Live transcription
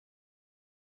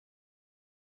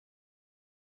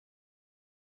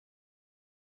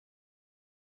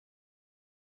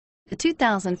The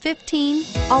 2015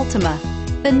 Altima.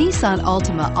 The Nissan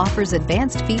Altima offers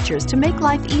advanced features to make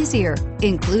life easier,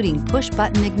 including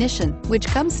push-button ignition, which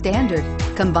comes standard.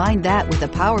 Combine that with a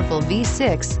powerful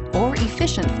V6 or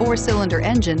efficient 4-cylinder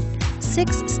engine,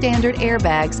 6 standard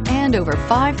airbags, and over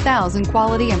 5,000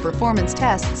 quality and performance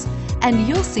tests, and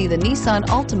you'll see the Nissan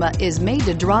Altima is made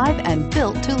to drive and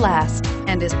built to last,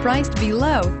 and is priced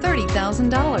below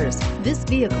 $30,000. This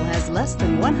vehicle has less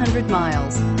than 100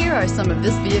 miles. Here are some of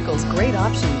this vehicle's great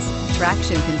options: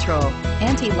 traction control,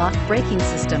 anti-lock braking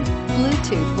system,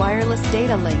 Bluetooth wireless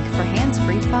data link for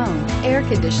hands-free phone, air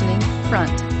conditioning,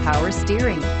 front, power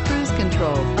steering, cruise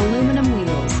control, aluminum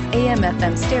wheels,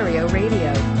 AM/FM stereo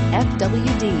radio,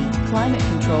 FWD, climate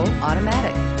control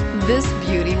automatic. This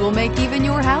beauty will make even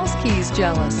your house keys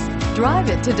jealous. Drive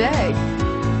it today.